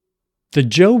The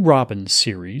Joe Robbins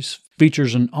series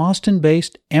features an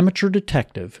Austin-based amateur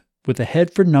detective with a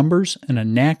head for numbers and a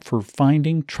knack for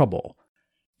finding trouble.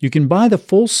 You can buy the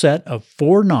full set of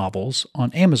 4 novels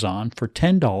on Amazon for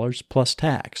 $10 plus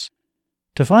tax.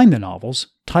 To find the novels,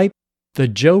 type the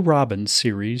Joe Robbins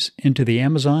series into the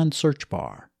Amazon search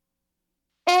bar.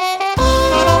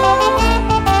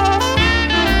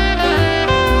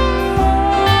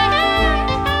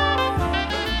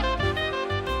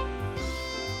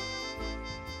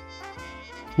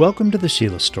 Welcome to the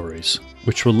Sheila Stories,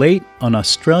 which relate an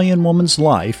Australian woman's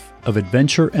life of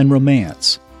adventure and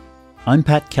romance. I'm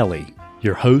Pat Kelly,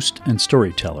 your host and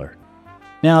storyteller.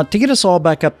 Now, to get us all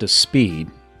back up to speed,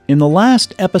 in the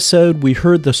last episode we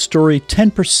heard the story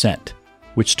 10%,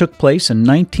 which took place in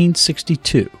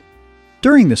 1962.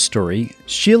 During the story,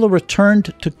 Sheila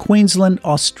returned to Queensland,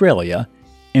 Australia,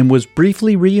 and was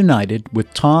briefly reunited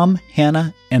with Tom,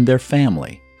 Hannah, and their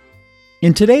family.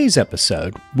 In today's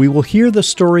episode, we will hear the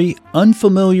story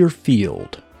Unfamiliar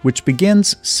Field, which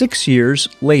begins 6 years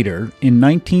later in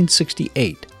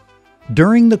 1968.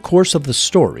 During the course of the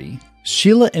story,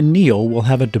 Sheila and Neil will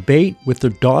have a debate with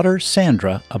their daughter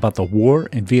Sandra about the war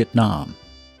in Vietnam.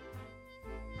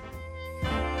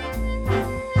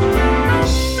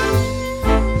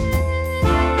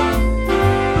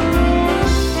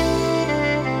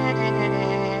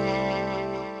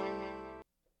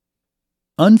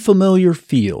 Unfamiliar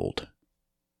Field.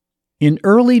 In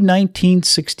early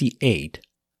 1968,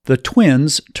 the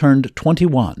twins turned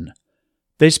 21.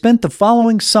 They spent the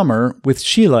following summer with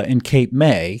Sheila in Cape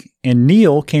May, and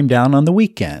Neil came down on the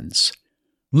weekends.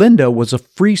 Linda was a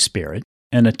free spirit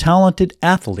and a talented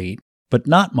athlete, but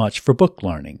not much for book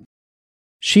learning.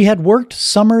 She had worked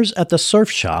summers at the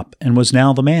surf shop and was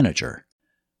now the manager.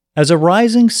 As a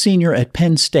rising senior at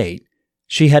Penn State,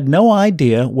 she had no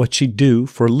idea what she'd do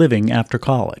for a living after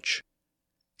college.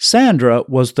 Sandra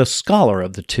was the scholar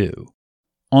of the two.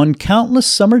 On countless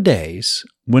summer days,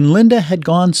 when Linda had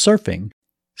gone surfing,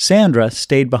 Sandra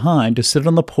stayed behind to sit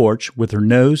on the porch with her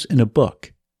nose in a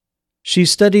book. She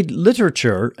studied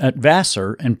literature at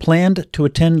Vassar and planned to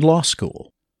attend law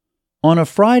school. On a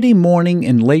Friday morning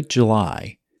in late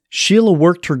July, Sheila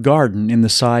worked her garden in the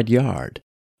side yard.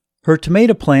 Her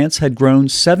tomato plants had grown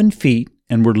 7 feet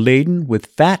and were laden with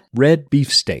fat red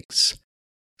beefsteaks.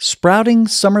 Sprouting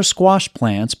summer squash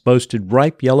plants boasted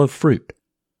ripe yellow fruit.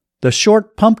 The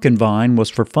short pumpkin vine was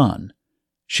for fun.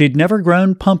 She'd never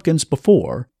grown pumpkins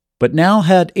before, but now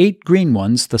had 8 green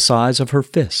ones the size of her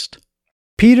fist.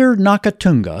 Peter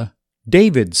Nakatunga,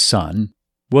 David's son,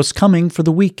 was coming for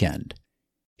the weekend.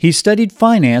 He studied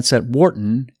finance at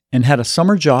Wharton and had a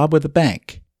summer job with a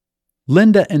bank.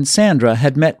 Linda and Sandra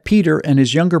had met Peter and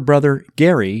his younger brother,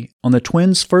 Gary, on the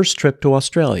twins' first trip to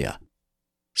Australia.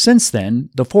 Since then,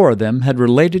 the 4 of them had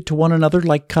related to one another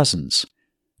like cousins.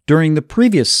 During the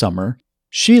previous summer,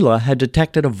 Sheila had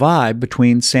detected a vibe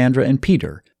between Sandra and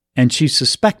Peter, and she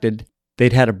suspected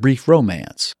they'd had a brief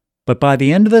romance. But by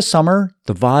the end of the summer,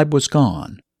 the vibe was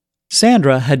gone.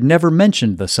 Sandra had never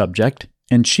mentioned the subject,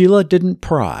 and Sheila didn't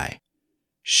pry.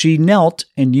 She knelt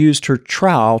and used her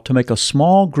trowel to make a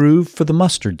small groove for the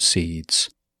mustard seeds.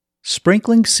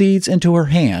 Sprinkling seeds into her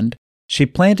hand, she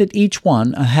planted each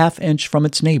one a half-inch from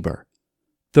its neighbor.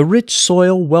 The rich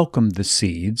soil welcomed the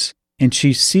seeds, and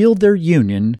she sealed their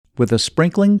union with a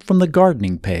sprinkling from the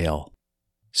gardening pail.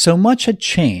 So much had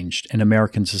changed in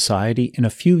American society in a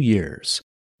few years.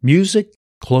 Music,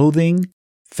 clothing,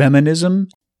 feminism,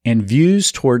 and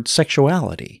views toward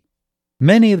sexuality.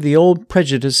 Many of the old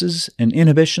prejudices and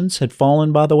inhibitions had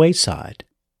fallen by the wayside.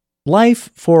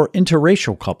 Life for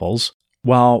interracial couples,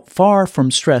 while far from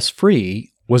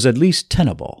stress-free, was at least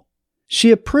tenable.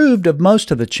 She approved of most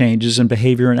of the changes in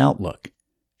behavior and outlook.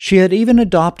 She had even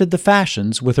adopted the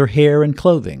fashions with her hair and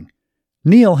clothing.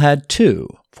 Neil had too,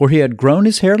 for he had grown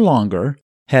his hair longer,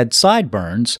 had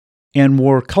sideburns, and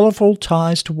wore colorful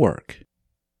ties to work.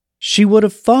 She would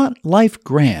have thought life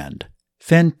grand,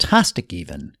 fantastic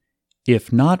even,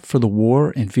 if not for the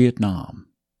war in Vietnam.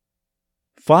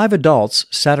 5 adults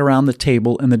sat around the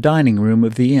table in the dining room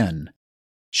of the inn.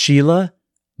 Sheila,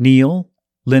 Neil,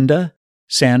 Linda,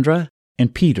 Sandra,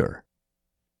 and Peter.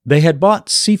 They had bought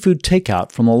seafood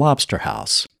takeout from the Lobster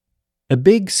House. A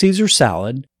big Caesar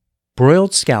salad,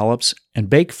 broiled scallops, and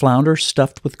baked flounder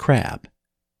stuffed with crab.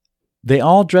 They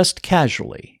all dressed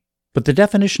casually, but the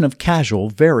definition of casual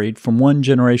varied from one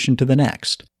generation to the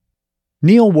next.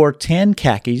 Neil wore tan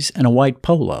khakis and a white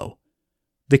polo.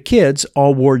 The kids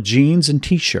all wore jeans and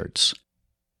t-shirts.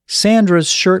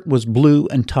 Sandra's shirt was blue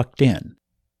and tucked in.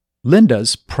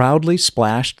 Linda's proudly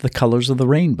splashed the colors of the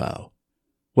rainbow.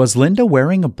 Was Linda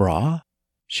wearing a bra?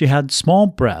 She had small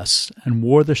breasts and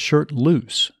wore the shirt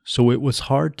loose, so it was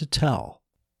hard to tell.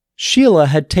 Sheila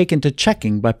had taken to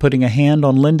checking by putting a hand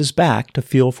on Linda's back to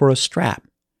feel for a strap.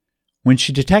 When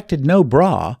she detected no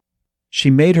bra, she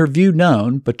made her view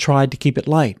known but tried to keep it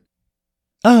light.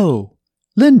 "Oh,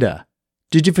 Linda,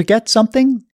 did you forget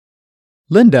something?"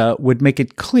 Linda would make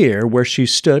it clear where she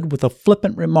stood with a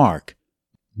flippant remark.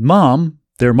 "Mom,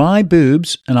 they're my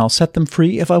boobs, and I'll set them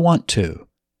free if I want to."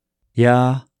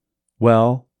 Yeah,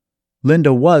 well,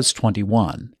 Linda was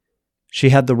 21. She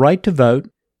had the right to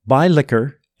vote, buy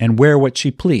liquor, and wear what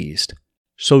she pleased,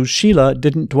 so Sheila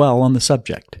didn't dwell on the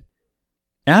subject.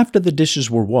 After the dishes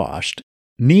were washed,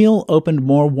 Neil opened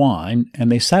more wine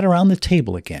and they sat around the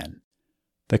table again.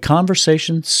 The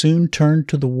conversation soon turned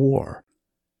to the war.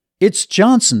 "It's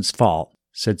Johnson's fault,"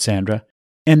 said Sandra,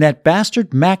 "and that bastard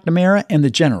McNamara and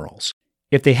the generals.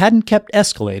 If they hadn't kept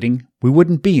escalating, we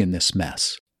wouldn't be in this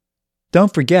mess."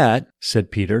 "Don't forget,"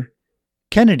 said Peter,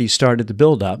 "Kennedy started the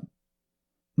build-up."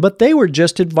 "But they were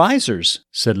just advisors,"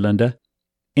 said Linda.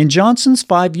 "In Johnson's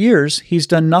 5 years, he's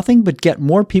done nothing but get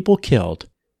more people killed."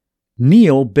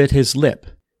 Neil bit his lip.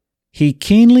 He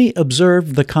keenly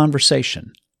observed the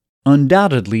conversation,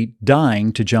 undoubtedly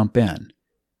dying to jump in.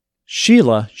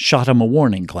 Sheila shot him a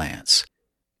warning glance.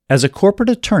 As a corporate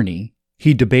attorney,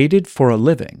 he debated for a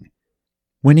living.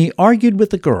 When he argued with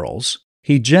the girls,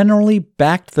 he generally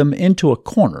backed them into a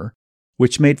corner,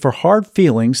 which made for hard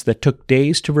feelings that took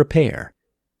days to repair.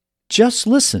 "Just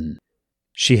listen,"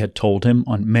 she had told him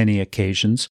on many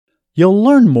occasions. "You'll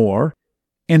learn more,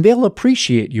 and they'll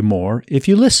appreciate you more if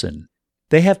you listen.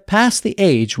 They have passed the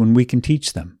age when we can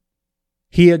teach them."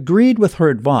 He agreed with her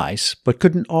advice, but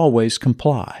couldn't always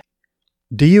comply.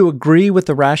 "Do you agree with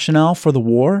the rationale for the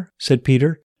war?" said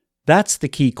Peter. "That's the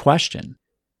key question.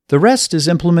 The rest is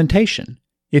implementation.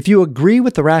 If you agree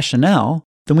with the rationale,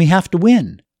 then we have to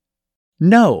win."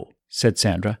 "No," said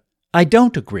Sandra. "I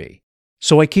don't agree,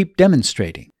 so I keep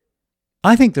demonstrating."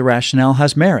 "I think the rationale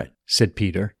has merit," said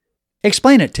Peter.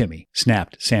 "Explain it to me,"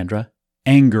 snapped Sandra,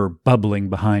 anger bubbling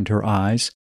behind her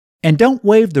eyes. "And don't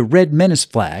wave the Red Menace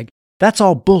flag. That's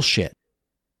all bullshit."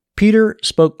 Peter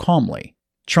spoke calmly,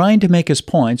 trying to make his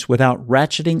points without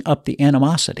ratcheting up the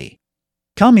animosity.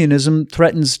 "Communism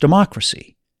threatens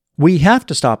democracy. We have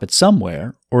to stop it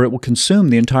somewhere, or it will consume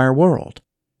the entire world."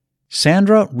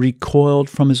 Sandra recoiled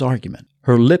from his argument,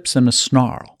 her lips in a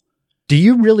snarl. "Do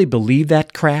you really believe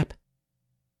that crap?"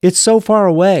 "It's so far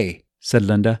away," said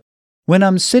Linda. "When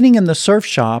I'm sitting in the surf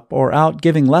shop or out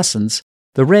giving lessons,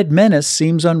 the Red Menace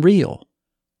seems unreal.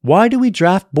 Why do we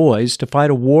draft boys to fight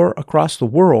a war across the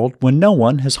world when no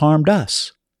one has harmed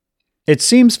us?" "It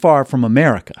seems far from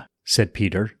America," said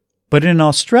Peter. "But in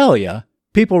Australia,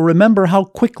 people remember how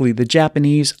quickly the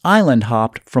Japanese island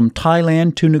hopped from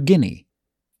Thailand to New Guinea.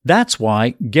 That's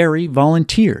why Gary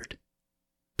volunteered."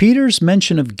 Peter's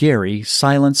mention of Gary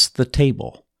silenced the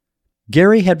table.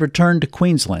 Gary had returned to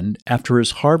Queensland after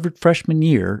his Harvard freshman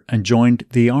year and joined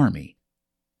the Army.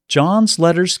 John's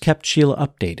letters kept Sheila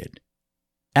updated,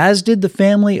 as did the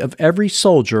family of every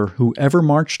soldier who ever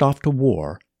marched off to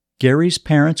war. Gary's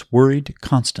parents worried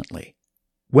constantly.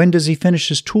 "When does he finish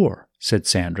his tour?" said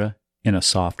Sandra, in a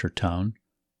softer tone.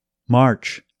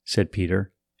 "March," said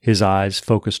Peter, his eyes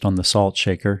focused on the salt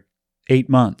shaker. 8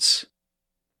 months.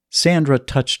 Sandra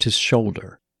touched his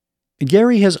shoulder.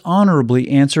 "Gary has honorably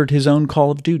answered his own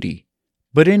call of duty,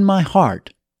 but in my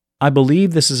heart, I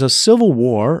believe this is a civil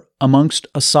war amongst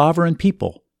a sovereign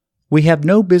people. We have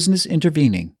no business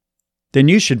intervening." "Then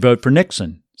you should vote for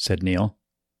Nixon," said Neil.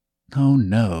 Oh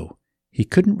no, he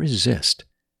couldn't resist.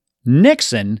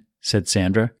 "Nixon," said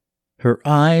Sandra, her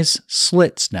eyes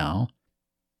slits now.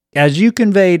 "As you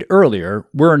conveyed earlier,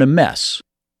 we're in a mess.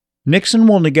 Nixon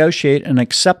will negotiate an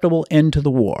acceptable end to the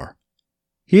war."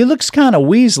 "He looks kind of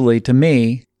weaselly to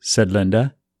me," said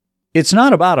Linda. "It's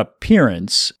not about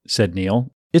appearance," said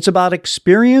Neil. "It's about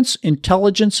experience,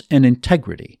 intelligence, and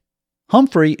integrity.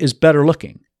 Humphrey is better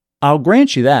looking. I'll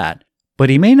grant you that, but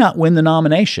he may not win the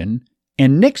nomination,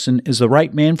 and Nixon is the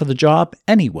right man for the job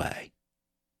anyway."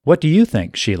 "What do you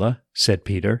think, Sheila?" said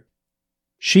Peter.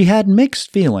 She had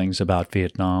mixed feelings about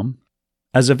Vietnam.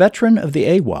 As a veteran of the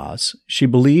AWAS, she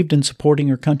believed in supporting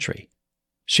her country.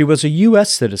 She was a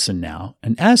U.S. citizen now,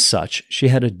 and as such, she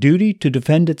had a duty to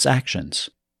defend its actions.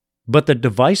 But the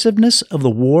divisiveness of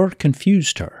the war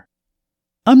confused her.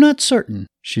 "I'm not certain,"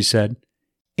 she said.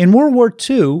 "In World War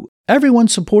II, everyone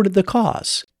supported the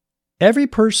cause. Every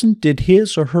person did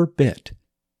his or her bit.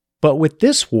 But with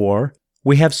this war,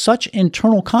 we have such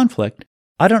internal conflict,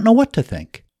 I don't know what to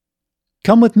think."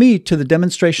 "Come with me to the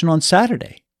demonstration on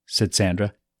Saturday," said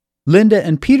Sandra. "Linda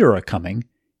and Peter are coming,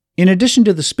 In addition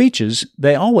to the speeches,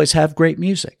 they always have great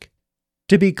music.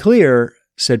 To be clear,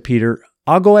 said Peter,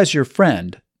 I'll go as your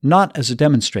friend, not as a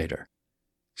demonstrator.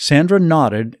 Sandra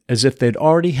nodded as if they'd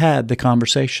already had the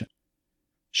conversation.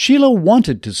 Sheila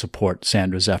wanted to support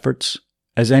Sandra's efforts,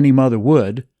 as any mother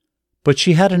would, but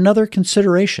she had another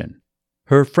consideration,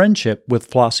 her friendship with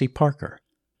Flossie Parker.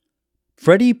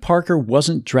 Freddie Parker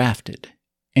wasn't drafted,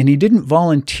 and he didn't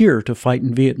volunteer to fight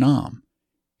in Vietnam.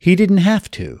 He didn't have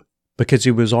to, because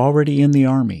he was already in the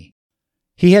Army.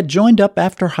 He had joined up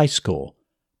after high school,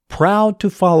 proud to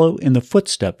follow in the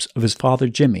footsteps of his father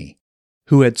Jimmy,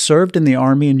 who had served in the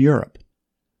Army in Europe.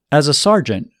 As a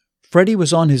sergeant, Freddie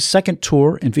was on his second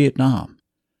tour in Vietnam.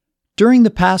 During the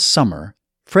past summer,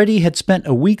 Freddie had spent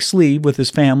a week's leave with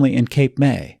his family in Cape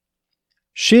May.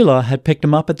 Sheila had picked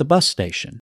him up at the bus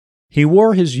station. He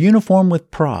wore his uniform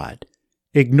with pride,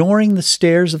 ignoring the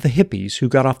stares of the hippies who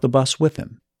got off the bus with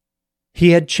him.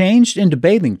 He had changed into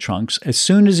bathing trunks as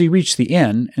soon as he reached the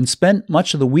inn and spent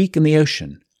much of the week in the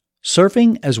ocean,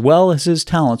 surfing as well as his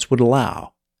talents would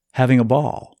allow, having a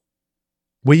ball.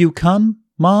 "Will you come,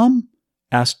 Mom?"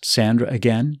 asked Sandra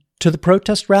again. "To the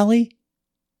protest rally?"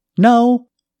 "No,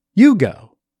 you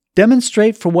go.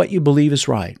 Demonstrate for what you believe is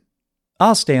right.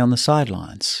 I'll stay on the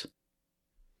sidelines."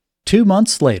 2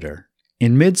 months later,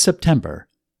 in mid-September,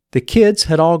 the kids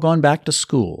had all gone back to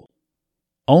school.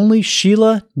 Only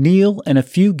Sheila, Neil, and a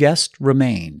few guests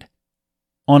remained.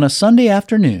 On a Sunday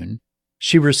afternoon,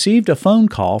 she received a phone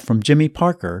call from Jimmy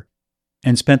Parker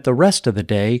and spent the rest of the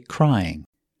day crying.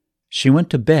 She went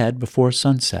to bed before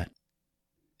sunset.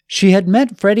 She had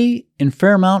met Freddie in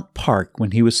Fairmount Park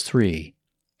when he was 3,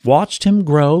 watched him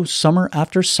grow summer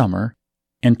after summer,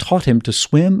 and taught him to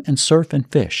swim and surf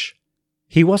and fish.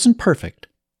 He wasn't perfect,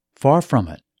 far from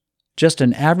it, just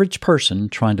an average person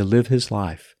trying to live his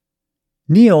life.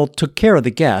 Neil took care of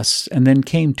the guests and then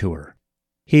came to her.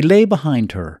 He lay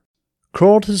behind her,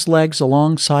 curled his legs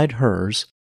alongside hers,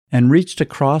 and reached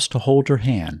across to hold her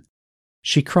hand.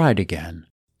 She cried again,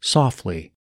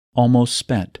 softly, almost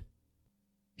spent.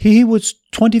 "He was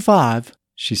 25,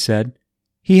 she said.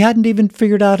 "He hadn't even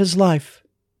figured out his life."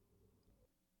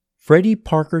 Freddie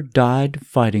Parker died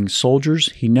fighting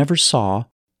soldiers he never saw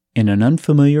in an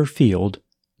unfamiliar field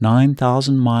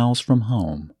 9,000 miles from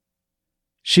home.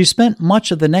 She spent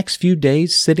much of the next few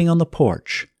days sitting on the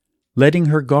porch, letting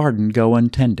her garden go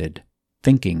untended,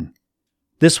 thinking.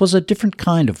 This was a different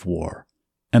kind of war,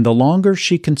 and the longer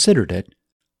she considered it,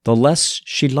 the less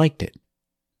she liked it.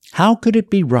 How could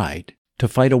it be right to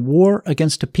fight a war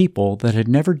against a people that had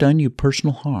never done you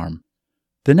personal harm?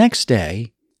 The next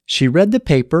day, she read the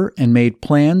paper and made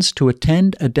plans to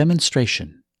attend a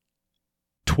demonstration.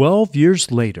 12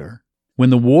 years later, when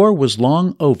the war was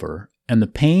long over and the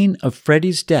pain of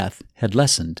Freddie's death had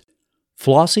lessened,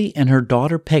 Flossie and her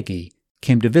daughter Peggy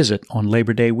came to visit on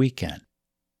Labor Day weekend.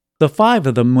 The 5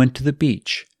 of them went to the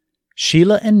beach: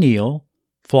 Sheila and Neil,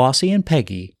 Flossie and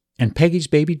Peggy's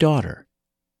baby daughter.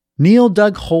 Neil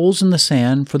dug holes in the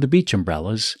sand for the beach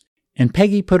umbrellas, and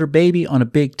Peggy put her baby on a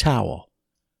big towel.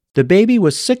 The baby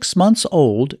was 6 months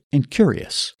old and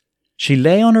curious. She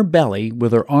lay on her belly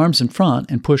with her arms in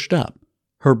front and pushed up,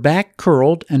 her back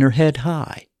curled and her head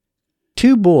high.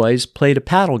 2 boys played a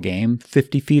paddle game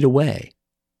 50 feet away.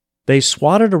 They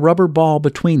swatted a rubber ball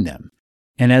between them,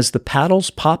 and as the paddles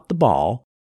popped the ball,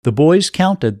 the boys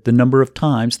counted the number of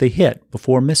times they hit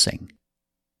before missing.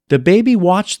 The baby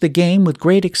watched the game with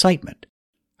great excitement.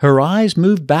 Her eyes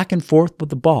moved back and forth with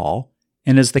the ball,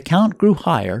 and as the count grew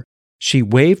higher, she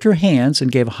waved her hands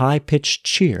and gave a high-pitched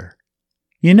cheer.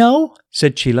 "You know,"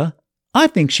 said Sheila, "I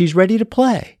think she's ready to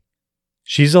play."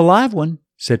 "She's a live one,"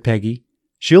 said Peggy.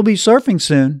 "She'll be surfing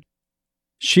soon."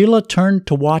 Sheila turned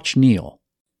to watch Neil.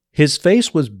 His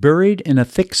face was buried in a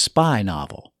thick spy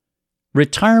novel.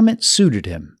 Retirement suited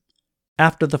him.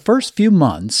 After the first few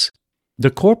months,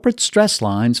 the corporate stress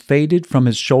lines faded from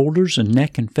his shoulders and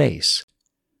neck and face.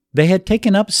 They had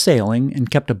taken up sailing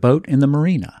and kept a boat in the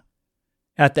marina.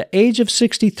 At the age of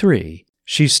 63,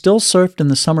 she still surfed in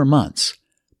the summer months,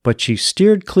 but she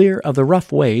steered clear of the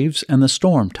rough waves and the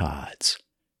storm tides.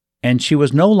 And she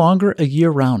was no longer a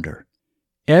year-rounder.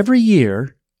 Every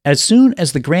year, as soon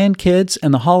as the grandkids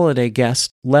and the holiday guests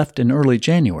left in early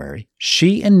January,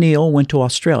 she and Neil went to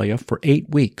Australia for 8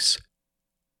 weeks.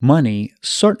 Money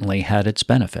certainly had its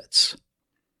benefits.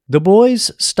 The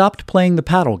boys stopped playing the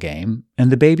paddle game,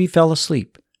 and the baby fell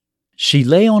asleep. She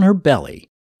lay on her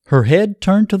belly, her head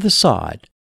turned to the side,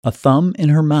 a thumb in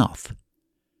her mouth.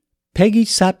 Peggy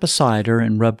sat beside her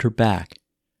and rubbed her back.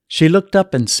 She looked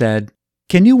up and said,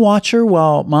 "Can you watch her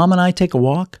while Mom and I take a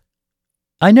walk?"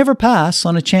 "I never pass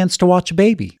on a chance to watch a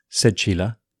baby," said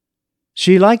Sheila.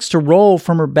 She likes to roll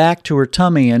from her back to her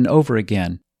tummy and over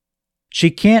again. She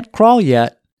can't crawl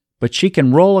yet, but she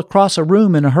can roll across a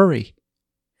room in a hurry."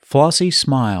 Flossie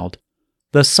smiled.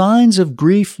 The signs of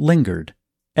grief lingered: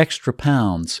 extra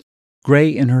pounds, gray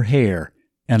in her hair,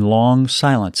 and long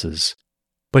silences.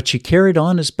 But she carried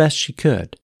on as best she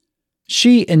could.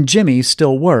 She and Jimmy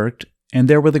still worked, and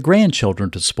there were the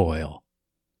grandchildren to spoil.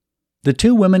 The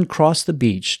two women crossed the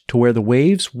beach to where the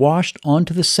waves washed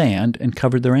onto the sand and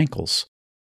covered their ankles.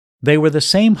 They were the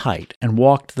same height and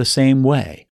walked the same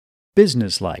way,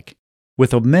 businesslike,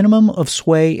 with a minimum of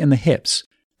sway in the hips,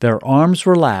 their arms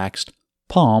relaxed,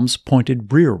 palms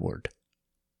pointed rearward.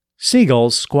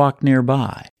 Seagulls squawked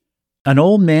nearby. An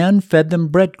old man fed them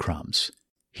breadcrumbs.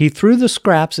 He threw the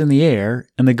scraps in the air,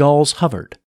 and the gulls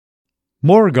hovered.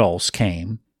 More gulls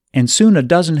came, and soon a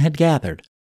dozen had gathered,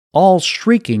 all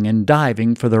shrieking and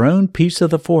diving for their own piece of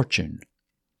the fortune.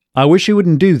 "I wish you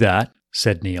wouldn't do that,"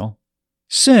 said Neil.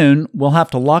 "Soon we'll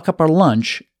have to lock up our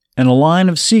lunch, and a line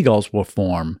of seagulls will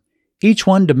form, each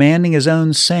one demanding his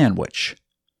own sandwich."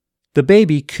 The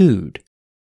baby cooed.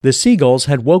 The seagulls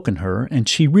had woken her, and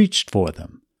she reached for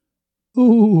them.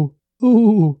 "Ooh,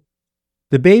 ooh."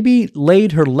 The baby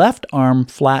laid her left arm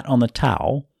flat on the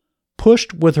towel,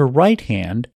 pushed with her right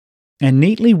hand, and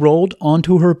neatly rolled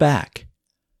onto her back.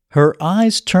 Her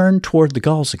eyes turned toward the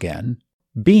gulls again,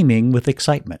 beaming with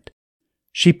excitement.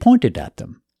 She pointed at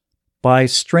them. By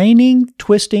straining,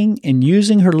 twisting, and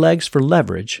using her legs for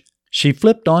leverage, she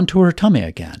flipped onto her tummy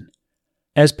again.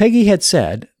 As Peggy had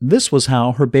said, this was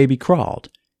how her baby crawled.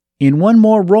 In one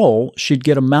more roll, she'd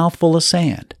get a mouthful of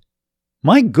sand.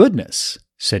 "My goodness,"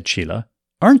 said Sheila,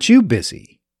 "aren't you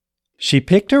busy?" She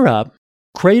picked her up,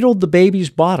 cradled the baby's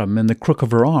bottom in the crook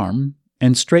of her arm,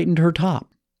 and straightened her top.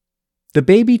 The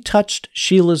baby touched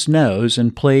Sheila's nose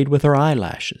and played with her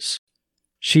eyelashes.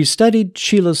 She studied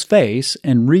Sheila's face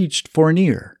and reached for an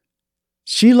ear.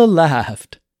 Sheila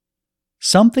laughed.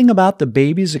 Something about the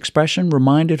baby's expression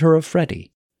reminded her of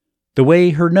Freddie, the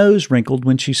way her nose wrinkled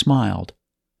when she smiled.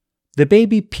 The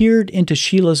baby peered into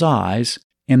Sheila's eyes,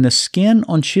 and the skin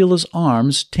on Sheila's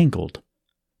arms tingled.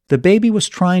 The baby was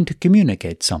trying to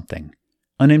communicate something,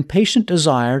 an impatient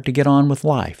desire to get on with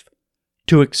life,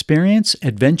 to experience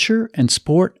adventure and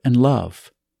sport and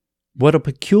love. What a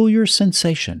peculiar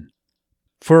sensation!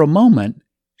 For a moment,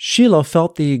 Sheila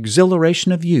felt the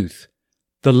exhilaration of youth,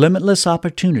 the limitless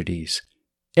opportunities,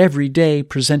 every day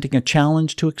presenting a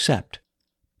challenge to accept.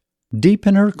 Deep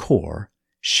in her core,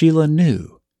 Sheila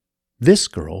knew this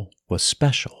girl was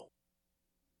special.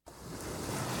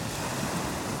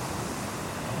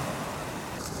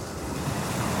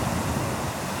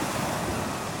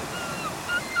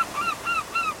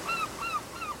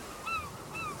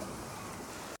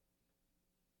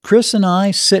 Chris and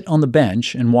I sit on the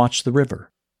bench and watch the river.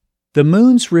 The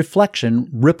moon's reflection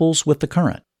ripples with the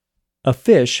current. A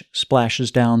fish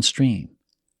splashes downstream.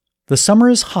 The summer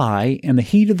is high and the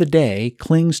heat of the day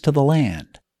clings to the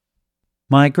land.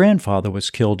 "My grandfather was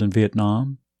killed in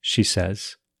Vietnam," she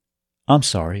says. "I'm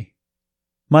sorry."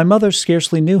 "My mother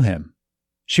scarcely knew him.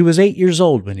 She was 8 years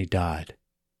old when he died."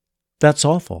 "That's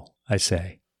awful," I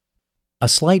say. A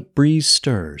slight breeze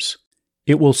stirs.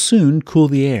 It will soon cool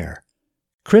the air.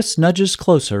 Chris nudges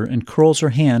closer and curls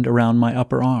her hand around my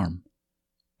upper arm.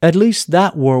 "At least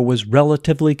that war was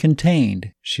relatively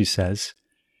contained," she says.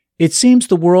 "It seems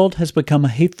the world has become a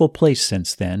hateful place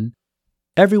since then.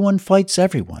 Everyone fights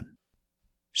everyone."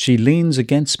 She leans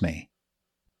against me.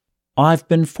 "I've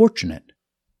been fortunate.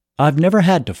 I've never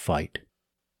had to fight.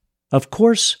 Of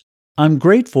course, I'm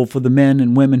grateful for the men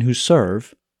and women who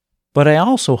serve, but I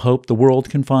also hope the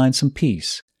world can find some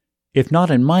peace, if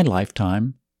not in my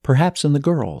lifetime, perhaps in the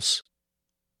girls'."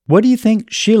 "What do you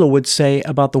think Sheila would say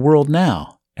about the world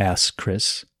now?" asks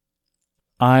Chris.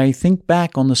 I think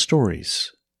back on the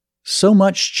stories. So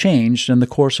much changed in the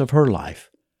course of her life,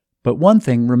 but one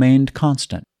thing remained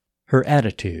constant: her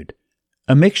attitude,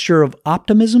 a mixture of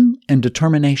optimism and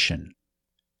determination.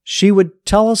 "She would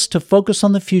tell us to focus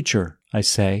on the future," I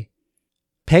say.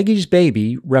 "Peggy's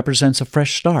baby represents a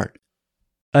fresh start,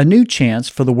 a new chance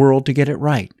for the world to get it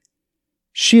right.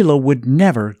 Sheila would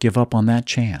never give up on that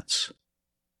chance."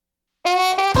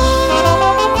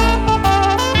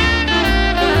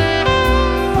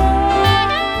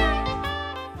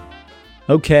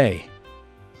 Okay,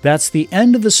 that's the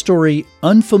end of the story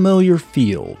Unfamiliar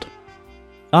Field.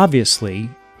 Obviously,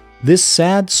 this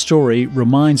sad story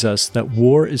reminds us that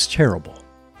war is terrible.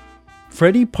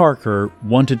 Freddie Parker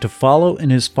wanted to follow in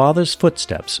his father's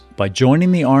footsteps by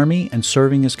joining the Army and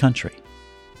serving his country.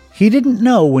 He didn't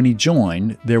know when he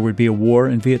joined there would be a war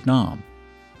in Vietnam,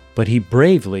 but he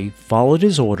bravely followed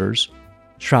his orders,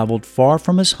 traveled far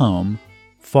from his home,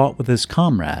 fought with his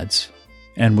comrades,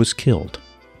 and was killed.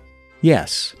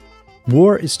 Yes,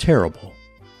 war is terrible.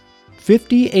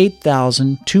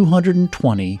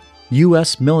 58,220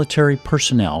 U.S. military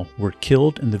personnel were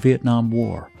killed in the Vietnam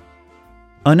War.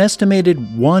 An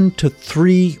estimated 1 to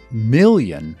 3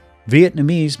 million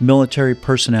Vietnamese military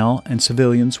personnel and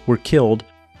civilians were killed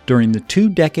during the 2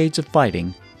 decades of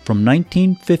fighting from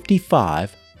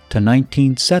 1955 to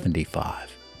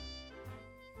 1975.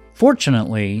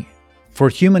 Fortunately, for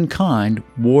humankind,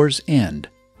 wars end,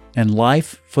 and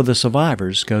life for the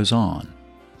survivors goes on.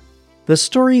 The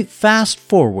story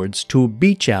fast-forwards to a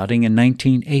beach outing in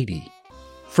 1980.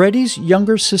 Freddie's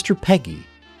younger sister Peggy,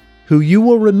 who you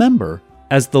will remember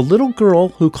as the little girl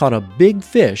who caught a big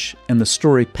fish in the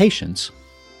story Patience,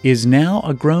 is now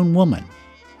a grown woman.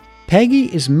 Peggy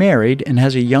is married and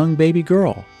has a young baby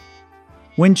girl.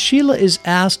 When Sheila is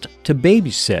asked to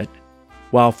babysit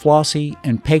while Flossie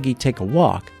and Peggy take a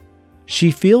walk,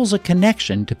 she feels a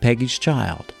connection to Peggy's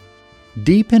child.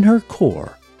 Deep in her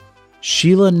core,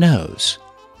 Sheila knows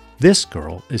this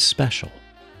girl is special.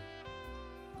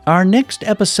 Our next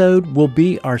episode will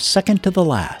be our second to the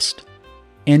last.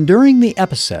 And during the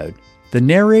episode, the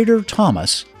narrator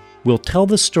Thomas will tell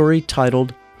the story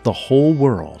titled The Whole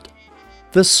World.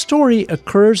 The story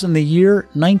occurs in the year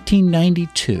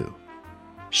 1992.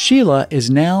 Sheila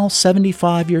is now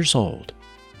 75 years old.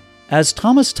 As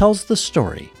Thomas tells the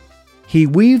story, he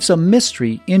weaves a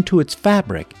mystery into its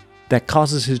fabric that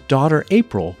causes his daughter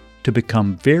April to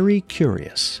become very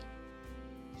curious.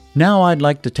 Now I'd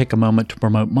like to take a moment to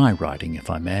promote my writing, if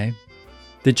I may.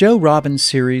 The Joe Robbins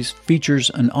series features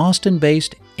an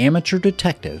Austin-based amateur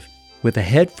detective with a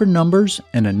head for numbers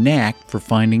and a knack for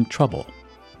finding trouble.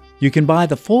 You can buy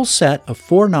the full set of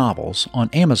 4 novels on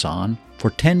Amazon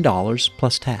for $10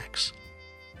 plus tax.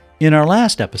 In our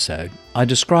last episode, I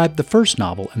described the first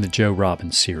novel in the Joe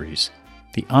Robbins series,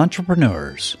 The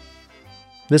Entrepreneurs.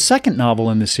 The second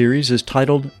novel in the series is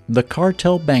titled The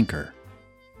Cartel Banker.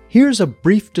 Here's a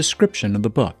brief description of the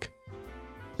book.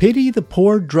 Pity the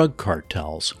poor drug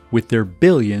cartels with their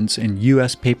billions in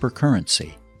U.S. paper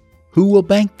currency. Who will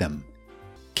bank them?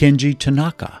 Kenji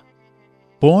Tanaka.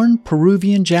 Born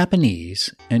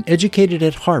Peruvian-Japanese and educated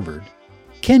at Harvard,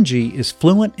 Kenji is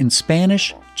fluent in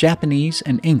Spanish, Japanese,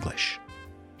 and English.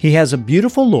 He has a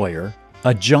beautiful lawyer,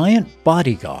 a giant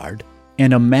bodyguard,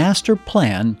 and a master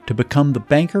plan to become the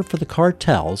banker for the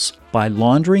cartels by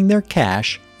laundering their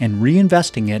cash and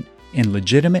reinvesting it in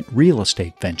legitimate real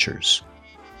estate ventures.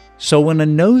 So when a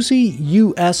nosy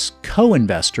U.S.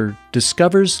 co-investor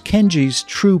discovers Kenji's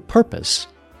true purpose,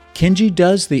 Kenji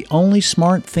does the only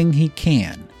smart thing he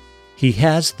can. He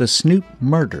has the snoop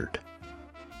murdered.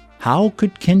 How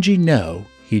could Kenji know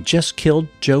he just killed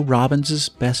Joe Robbins'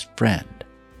 best friend?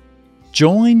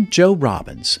 Join Joe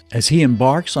Robbins as he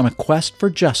embarks on a quest for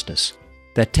justice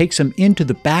that takes him into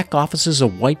the back offices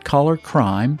of white-collar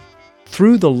crime,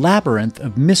 through the labyrinth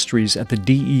of mysteries at the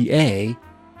DEA,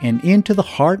 and into the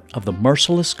heart of the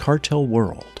merciless cartel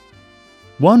world.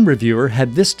 One reviewer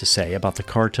had this to say about the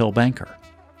cartel banker.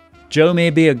 Joe may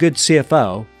be a good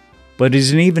CFO, but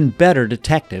he's an even better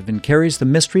detective and carries the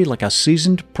mystery like a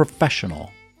seasoned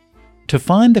professional. To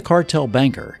find the cartel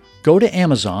banker, go to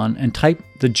Amazon and type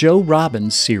the Joe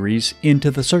Robbins series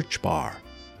into the search bar.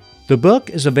 The book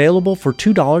is available for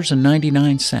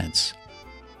 $2.99.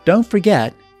 Don't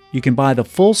forget, you can buy the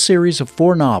full series of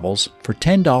 4 novels for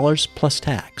 $10 plus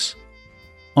tax.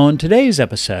 On today's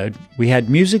episode, we had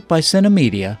music by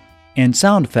Cinemedia and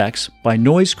sound effects by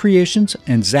Noise Creations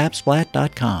and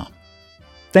Zapsplat.com.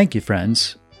 Thank you,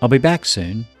 friends. I'll be back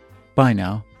soon. Bye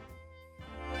now.